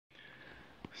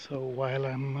So while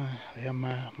I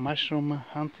am mushroom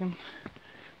hunting,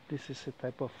 this is a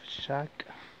type of shack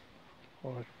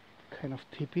or kind of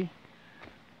teepee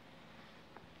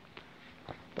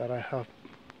that I have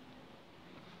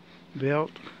built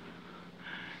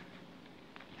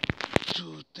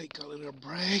to take a little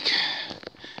break,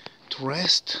 to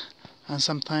rest, and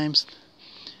sometimes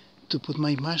to put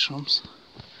my mushrooms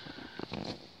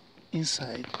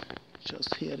inside,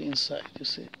 just here inside, you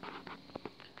see.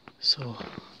 So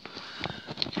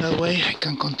that way I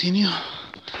can continue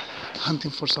hunting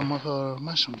for some other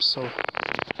mushrooms. So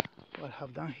what I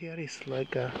have done here is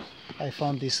like I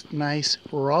found this nice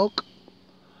rock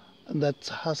that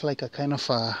has like a kind of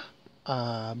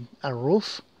a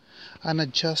roof, and I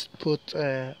just put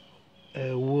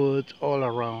wood all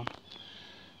around.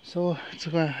 So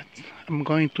I'm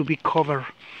going to be covered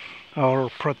or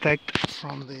protect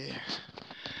from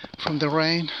the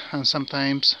rain and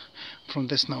sometimes from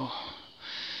the snow.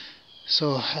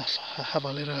 So I have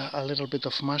a little bit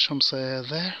of mushrooms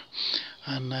there,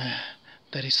 and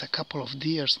there is a couple of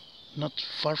deers not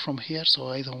far from here, so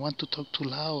I don't want to talk too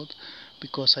loud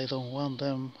because I don't want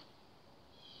them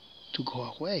to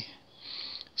go away.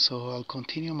 So I'll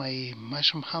continue my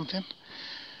mushroom hunting.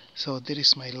 So there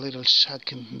is my little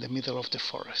shack in the middle of the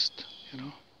forest, you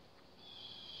know.